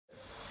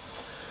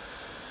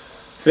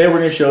Today we're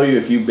going to show you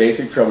a few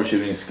basic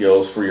troubleshooting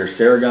skills for your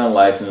Ceragon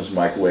licensed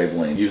microwave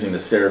link using the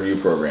Ceragon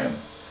program.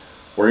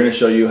 We're going to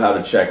show you how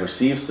to check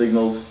received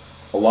signals,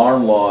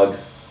 alarm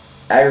logs,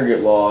 aggregate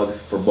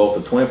logs for both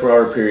the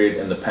 24-hour period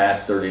and the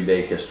past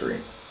 30-day history.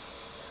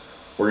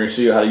 We're going to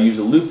show you how to use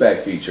the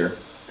loopback feature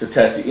to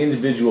test the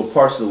individual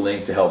parts of the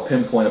link to help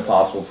pinpoint a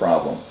possible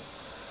problem.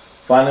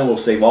 Finally, we'll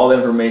save all the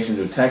information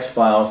to text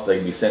files that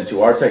can be sent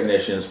to our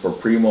technicians for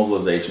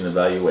pre-mobilization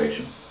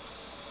evaluation.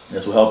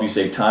 This will help you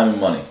save time and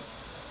money.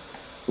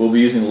 We'll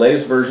be using the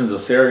latest versions of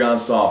Ceragon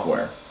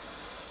software.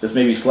 This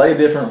may be slightly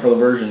different for the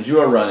versions you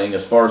are running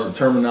as far as the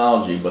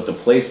terminology, but the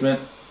placement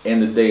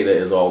and the data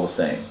is all the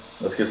same.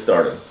 Let's get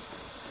started.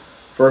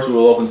 First, we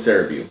will open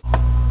Ceragon.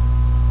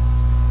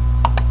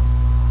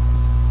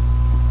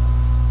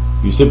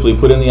 You simply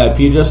put in the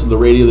IP address of the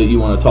radio that you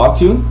want to talk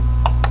to.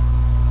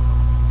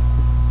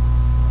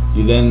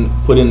 You then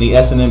put in the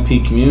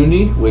SNMP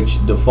community,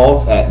 which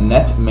defaults at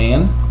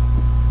netman,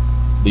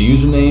 the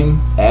username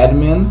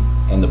admin,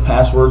 and the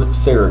password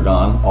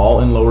Ceragon,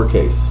 all in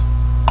lowercase.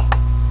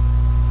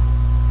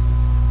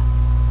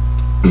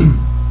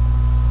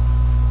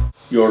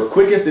 Your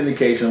quickest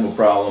indication of a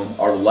problem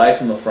are the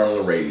lights on the front of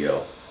the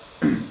radio.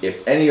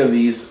 If any of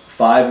these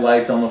 5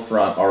 lights on the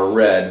front are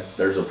red,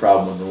 there's a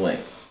problem with the link.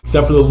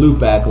 Except for the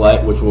loopback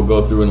light, which we'll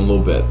go through in a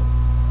little bit.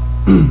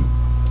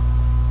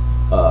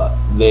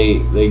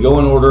 They go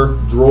in order: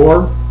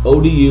 drawer,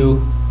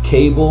 ODU,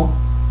 cable,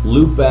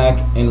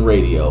 loopback, and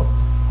radio.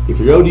 If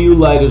your ODU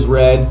light is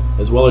red,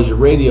 as well as your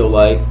radio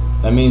light,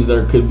 that means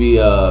there could be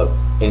a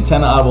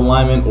antenna out of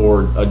alignment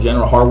or a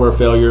general hardware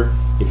failure.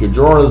 If your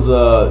drawer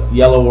is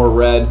yellow or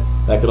red,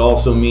 that could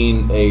also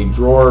mean a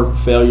drawer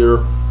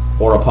failure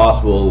or a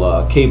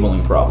possible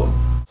cabling problem.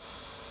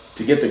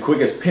 To get the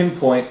quickest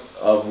pinpoint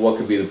of what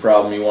could be the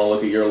problem, you want to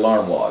look at your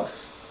alarm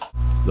logs.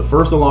 The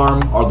first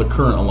alarm are the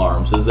current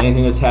alarms. This is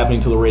anything that's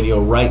happening to the radio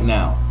right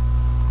now.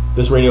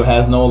 This radio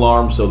has no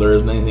alarm, so there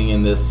isn't anything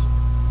in this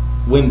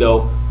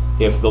window.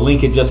 If the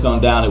link had just gone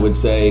down, it would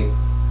say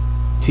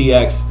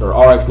TX or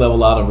RX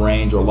level out of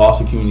range or loss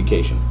of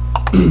communication.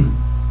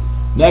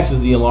 Next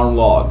is the alarm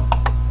log.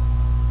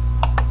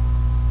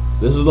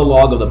 This is the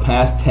log of the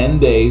past 10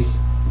 days,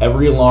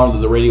 every alarm that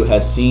the radio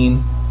has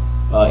seen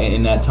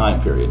in that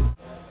time period.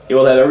 It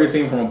will have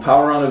everything from a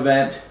power on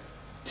event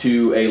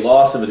to a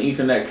loss of an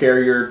Ethernet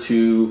carrier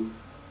to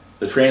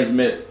the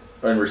transmit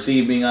and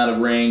receive being out of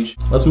range.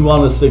 Let's move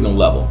on to the signal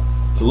level.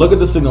 To look at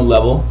the signal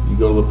level, you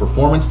go to the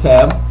Performance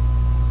tab.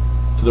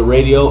 To the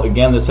radio,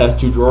 again, this has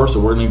 2 drawers, so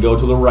we're going to go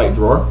to the right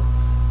drawer,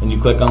 and you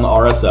click on the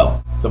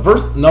RSL. The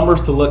first numbers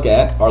to look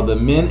at are the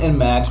min and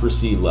max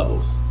receive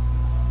levels.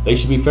 They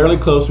should be fairly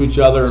close to each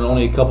other and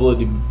only a couple of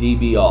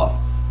dB off.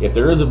 If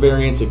there is a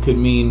variance, it could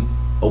mean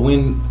a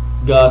wind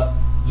gust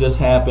just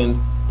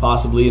happened,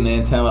 possibly an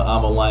antenna out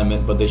of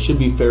alignment, but they should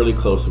be fairly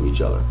close to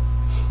each other.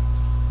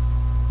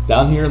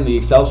 Down here in the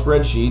Excel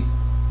spreadsheet,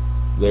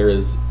 there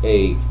is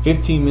a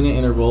 15-minute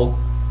interval.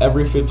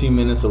 Every 15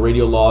 minutes, the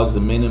radio logs the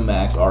min and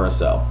max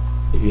RSL.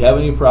 If you have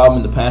any problem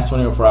in the past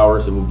 24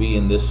 hours, it will be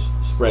in this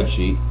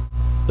spreadsheet.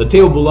 The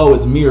table below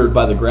is mirrored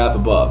by the graph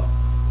above.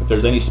 If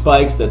there's any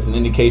spikes, that's an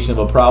indication of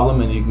a problem,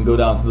 and you can go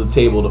down to the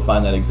table to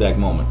find that exact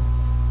moment.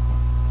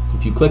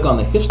 If you click on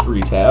the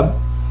History tab,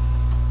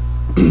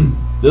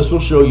 this will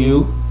show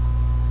you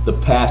the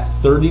past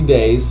 30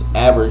 days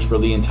average for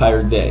the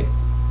entire day.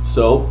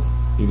 So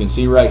you can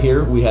see right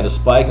here we had a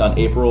spike on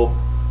April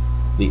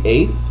the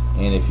 8th,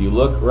 and if you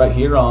look right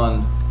here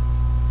on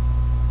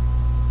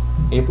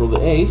April the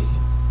 8th,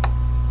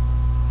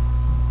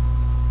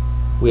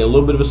 we had a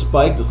little bit of a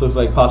spike. This looks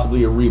like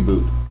possibly a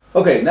reboot.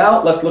 Okay,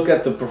 now let's look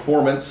at the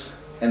performance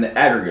and the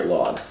aggregate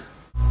logs.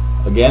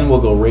 Again, we'll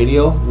go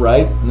radio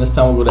right, and this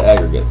time we'll go to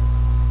aggregate.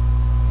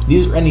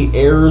 These are any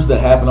errors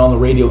that happen on the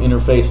radio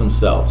interface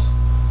themselves.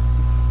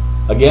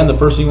 Again, the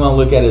first thing you want to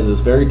look at is this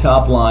very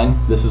top line.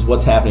 This is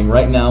what's happening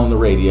right now in the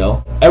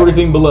radio.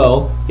 Everything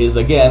below is,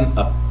 again,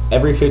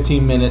 every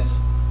 15 minutes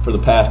for the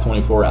past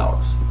 24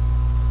 hours.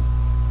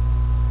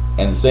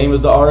 And the same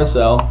as the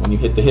RSL, when you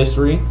hit the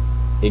history,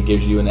 it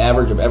gives you an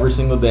average of every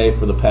single day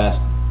for the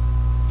past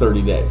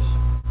 30 days.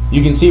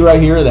 You can see right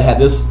here that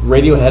this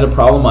radio had a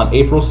problem on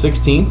April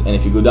 16th, and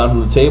if you go down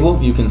to the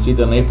table, you can see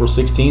that on April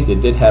 16th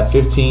it did have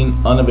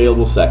 15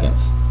 unavailable seconds.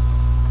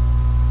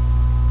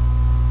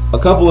 A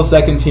couple of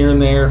seconds here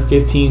and there,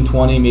 15,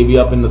 20, maybe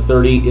up into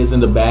 30,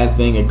 isn't a bad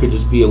thing. It could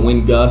just be a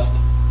wind gust,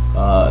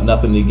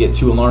 nothing to get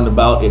too alarmed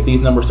about. If these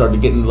numbers start to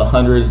get into the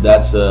hundreds,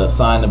 that's a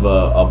sign of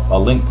a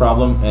link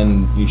problem,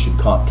 and you should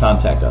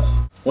contact us.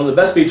 One of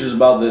the best features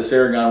about the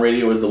Ceragon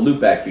radio is the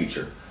loopback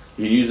feature.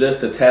 You can use this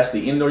to test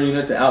the indoor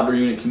unit to outdoor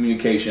unit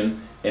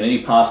communication and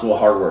any possible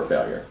hardware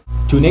failure.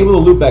 To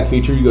enable the loopback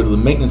feature, you go to the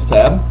Maintenance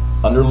tab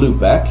under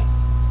Loopback.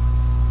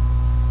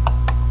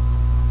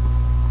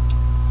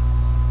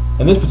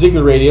 And this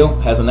particular radio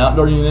has an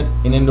outdoor unit,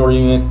 an indoor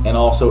unit, and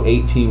also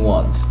 8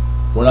 T1s.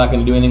 We're not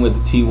going to do anything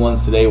with the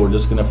T1s today. We're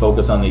just going to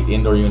focus on the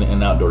indoor unit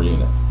and outdoor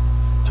unit.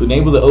 To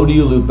enable the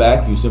ODU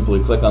loopback, you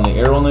simply click on the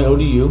arrow on the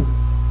ODU,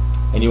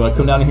 and you want to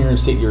come down here and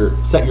set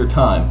your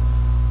time.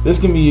 This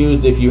can be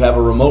used if you have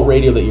a remote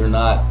radio that you're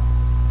not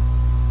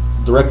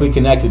directly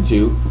connected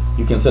to.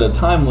 You can set a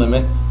time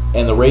limit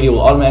and the radio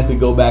will automatically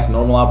go back to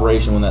normal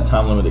operation when that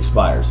time limit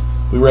expires.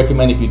 We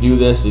recommend if you do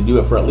this, you do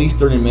it for at least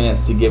 30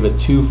 minutes to give it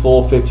 2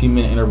 full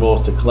 15-minute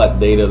intervals to collect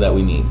data that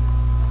we need.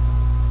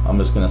 I'm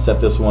just going to set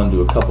this one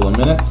to a couple of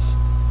minutes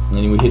and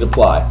then we hit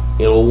apply.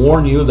 It will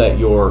warn you that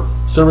your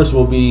service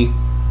will be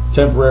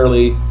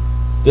temporarily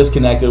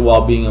disconnected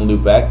while being in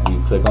loopback.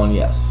 You click on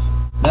yes.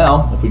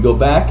 Now, if we go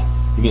back,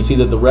 you can see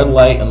that the red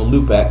light on the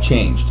loopback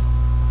changed.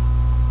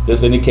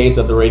 This indicates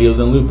that the radio is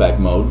in loopback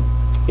mode.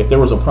 If there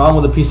was a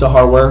problem with a piece of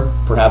hardware,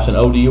 perhaps an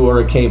ODU or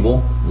a cable,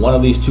 one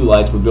of these two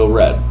lights would go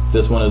red.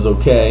 This one is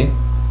okay,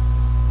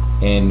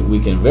 and we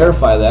can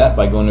verify that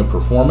by going to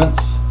Performance,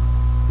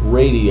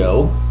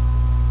 Radio,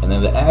 and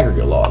then the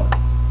aggregate log.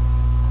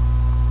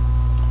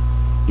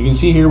 You can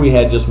see here we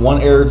had just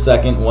one errored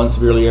second, one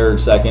severely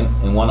errored second,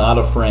 and one out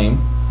of frame,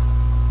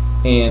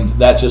 and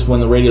that's just when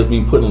the radio is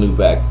being put in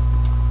loopback.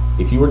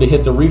 If you were to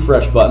hit the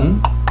refresh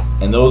button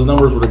and those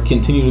numbers were to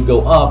continue to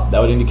go up, that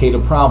would indicate a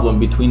problem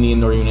between the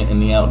indoor unit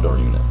and the outdoor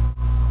unit.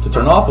 To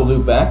turn off the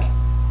loopback,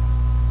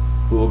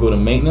 we will go to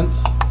Maintenance,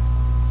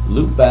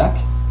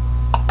 Loopback,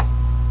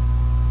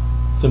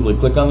 simply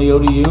click on the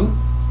ODU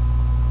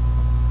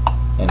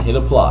and hit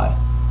apply.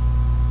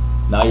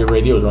 Now your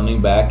radio is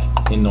running back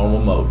in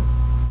normal mode.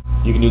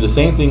 You can do the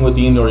same thing with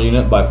the indoor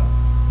unit by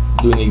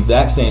doing the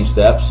exact same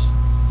steps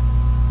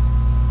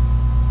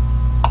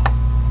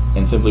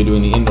and simply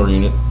doing the indoor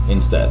unit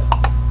instead.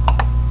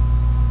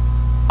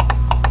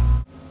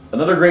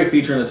 Another great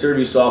feature in the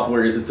CeraView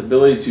software is its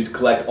ability to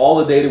collect all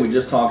the data we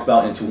just talked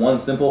about into one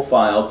simple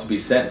file to be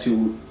sent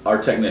to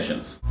our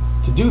technicians.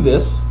 To do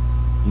this,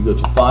 you go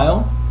to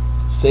File,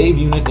 Save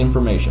Unit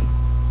Information.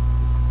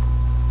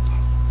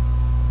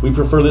 We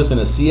prefer this in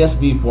a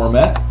CSV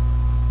format.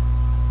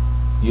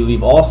 You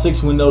leave all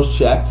 6 windows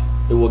checked.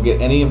 It will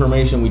get any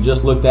information we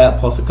just looked at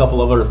plus a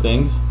couple of other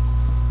things,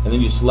 and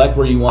then you select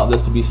where you want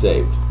this to be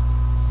saved.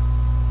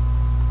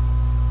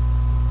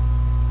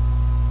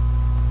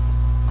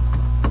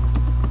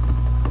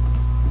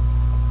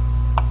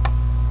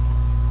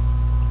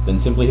 Then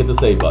simply hit the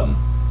save button.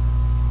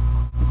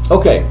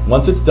 Okay,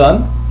 once it's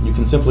done, you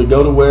can simply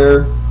go to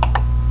where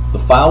the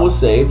file was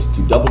saved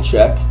to double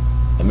check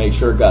and make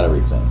sure it got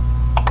everything.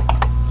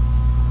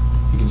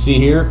 You can see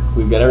here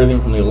we've got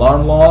everything from the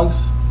alarm logs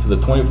to the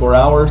 24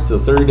 hours to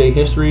the 30-day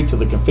history to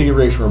the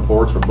configuration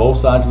reports for both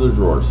sides of the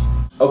drawers.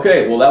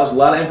 Okay, well that was a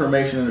lot of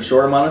information in a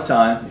short amount of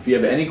time. If you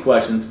have any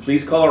questions,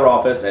 please call our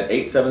office at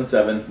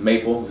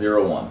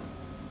 877-MAPLE-01.